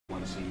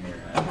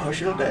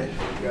Emotional day.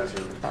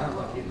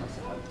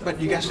 But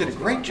you guys did a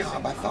great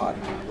job, I thought,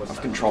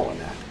 of controlling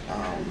that.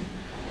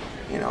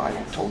 You know, I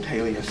told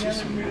Haley I see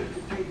some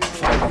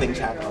fun things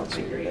happen on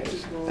senior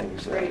days,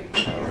 things that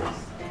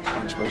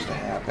aren't supposed to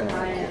happen,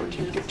 or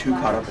teams get too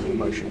caught up in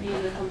emotion.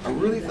 I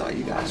really thought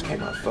you guys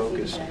came out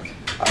focused.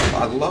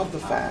 I love the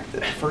fact that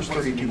the first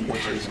 32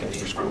 points of this game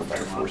were scored by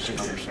the four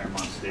seniors.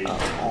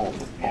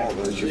 All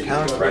those. You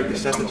counted right, you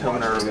set the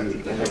tone early,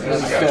 and they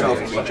really fed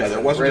off of each other.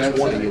 It wasn't just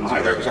one of you,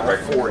 it was all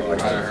four of you.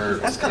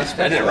 That's kind of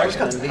special. That was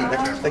kind of neat.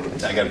 I was thinking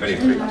I got LEP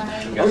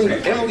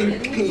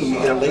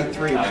in a late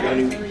three was the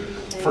only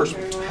first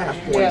half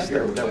points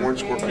that weren't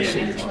scored by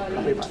seniors.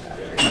 Tell me about that.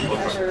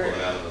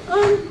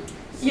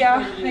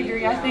 Yeah, I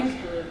agree. I think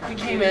we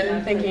came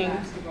in thinking,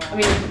 I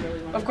mean,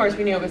 of course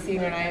we knew it was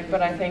senior night,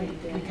 but I think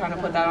we kind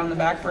of put that on the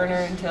back burner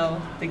until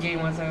the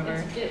game was over.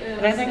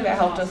 And I think that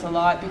helped us a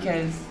lot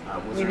because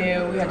we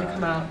knew we had to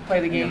come out, play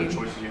the game,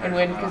 and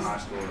win because,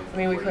 I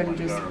mean, we couldn't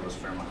just,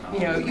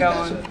 you know, go on. You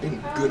guys have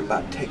been good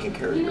about taking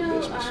care of your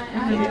business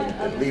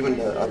and leaving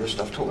the other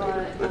stuff to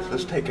later.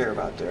 Let's take care of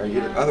out there.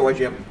 Otherwise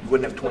you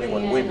wouldn't have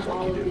 21 wins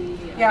like you do.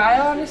 Yeah,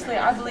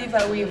 I believe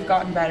that we've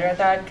gotten better at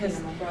that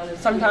because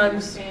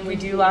sometimes we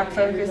do lack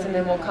focus and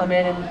then we'll come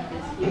in and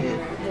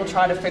we'll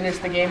try to finish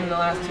the game in the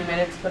last 2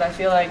 minutes. But I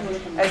feel like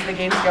as the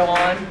games go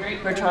on,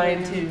 we're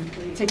trying to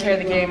take care of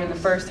the game in the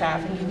first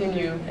half and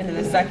continue into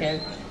the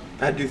second.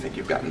 I do think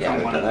you've gotten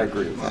better at that. I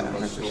agree with that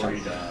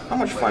 100%. How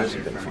much fun has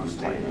it been for you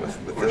playing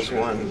with this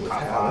one, with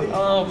Hallie?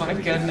 Oh my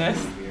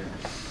goodness.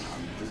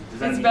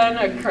 It's been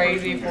a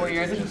crazy 4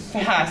 years. It's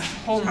fast.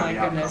 Oh my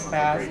goodness,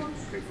 fast.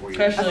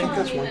 Especially, I think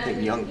that's one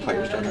thing young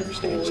players don't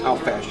understand is how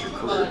fast your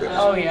career goes.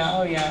 Oh yeah,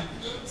 oh yeah.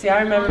 See,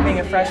 I remember being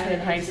a freshman in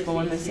high school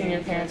and the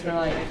senior parents were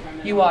like,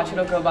 you watch,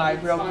 it'll go by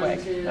real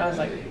quick. And I was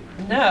like,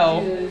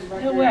 no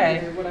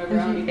way.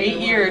 8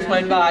 years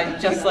went by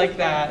just like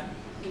that.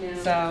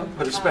 So.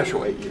 But a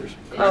special 8 years.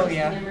 Oh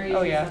yeah,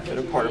 oh yeah. Been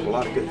a part of a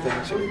lot of good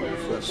things here.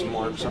 You've left some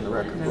marks on the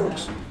record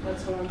books,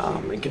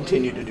 and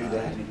continue to do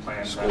that.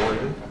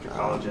 Scoring,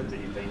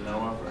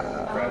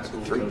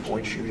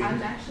 3-point shooting,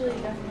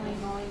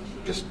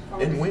 just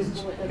in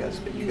wins.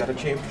 You got a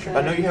championship.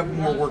 I know you have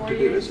more work to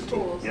do as a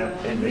team. Yeah,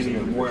 and maybe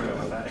more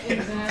of that.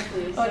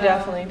 Oh,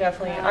 definitely,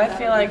 definitely. I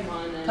feel like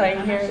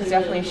playing here has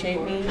definitely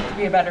shaped me to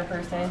be a better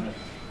person.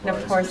 And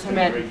of course, I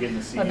met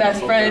my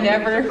best friend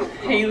ever,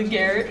 Haley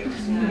Garrett.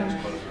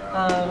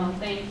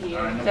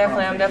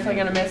 Definitely, I'm definitely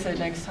going to miss it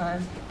next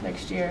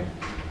year.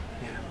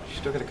 Yeah, you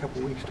still got a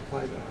couple weeks to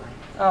play though,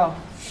 right? Oh,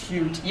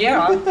 shoot,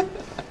 yeah.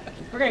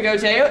 We're going to go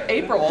to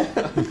April.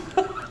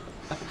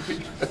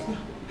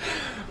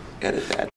 Edit that.